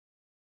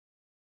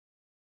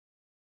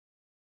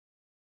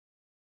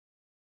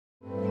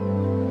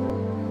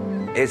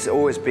It's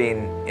always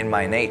been in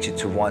my nature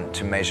to want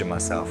to measure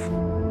myself.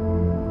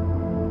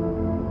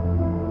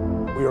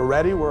 We were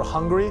ready, we were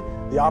hungry,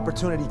 the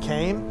opportunity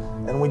came,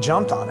 and we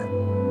jumped on it.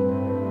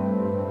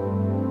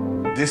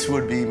 This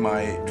would be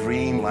my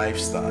dream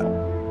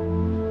lifestyle.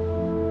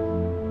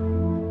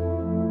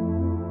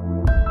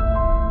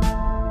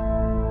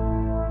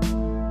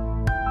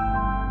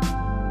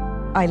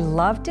 I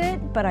loved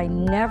it, but I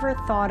never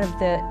thought of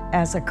it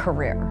as a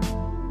career.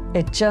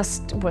 It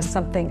just was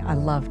something I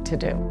loved to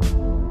do.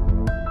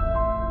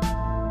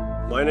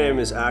 My name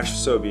is Ash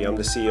Sobi. I'm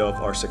the CEO of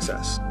Our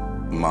Success.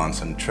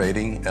 Monson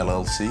Trading,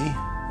 LLC.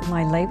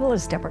 My label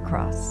is Deborah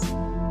Cross.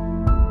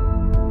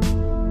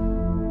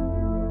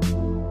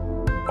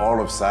 All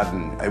of a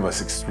sudden, it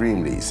was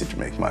extremely easy to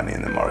make money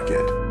in the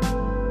market.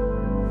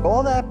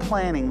 All that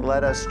planning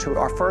led us to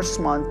our first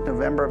month,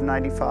 November of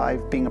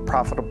 '95, being a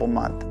profitable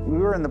month. We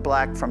were in the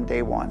black from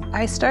day one.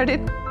 I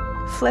started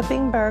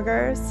flipping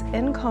burgers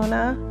in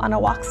Kona on a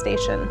walk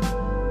station.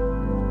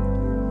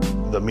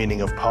 The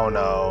meaning of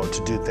Pono,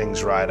 to do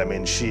things right, I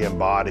mean, she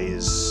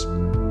embodies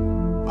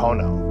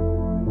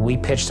Pono. We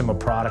pitched him a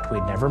product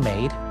we'd never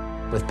made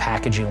with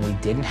packaging we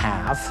didn't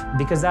have,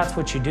 because that's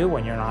what you do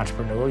when you're an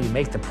entrepreneur. You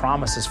make the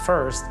promises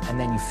first, and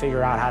then you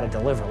figure out how to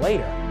deliver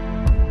later.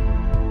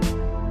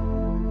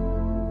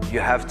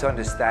 You have to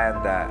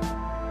understand that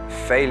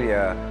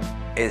failure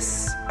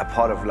is a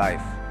part of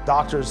life.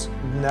 Doctors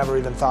never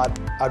even thought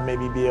I'd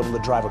maybe be able to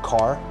drive a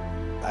car.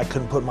 I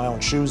couldn't put my own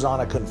shoes on,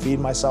 I couldn't feed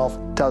myself.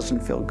 Doesn't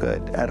feel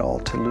good at all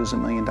to lose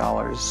 $1 million.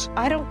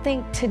 I don't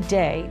think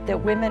today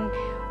that women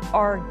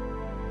are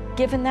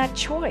given that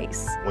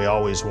choice. We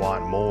always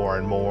want more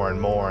and more and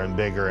more and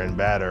bigger and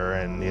better,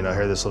 and you know,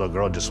 here this little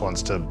girl just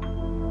wants to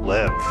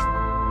live.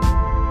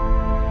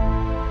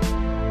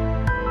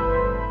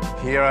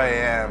 Here I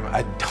am.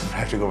 I don't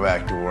have to go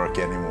back to work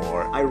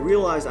anymore. I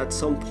realized at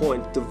some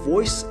point the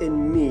voice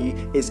in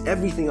me is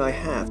everything I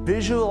have.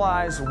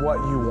 Visualize what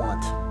you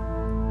want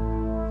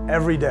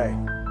every day.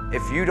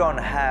 If you don't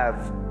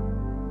have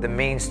the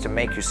means to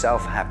make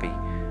yourself happy,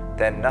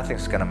 then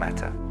nothing's gonna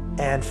matter.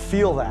 And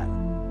feel that.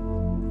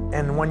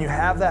 And when you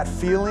have that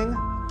feeling,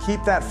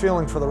 keep that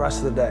feeling for the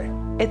rest of the day.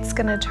 It's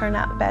gonna turn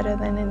out better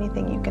than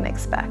anything you can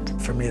expect.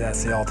 For me,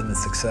 that's the ultimate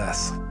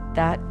success.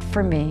 That,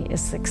 for me,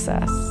 is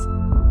success.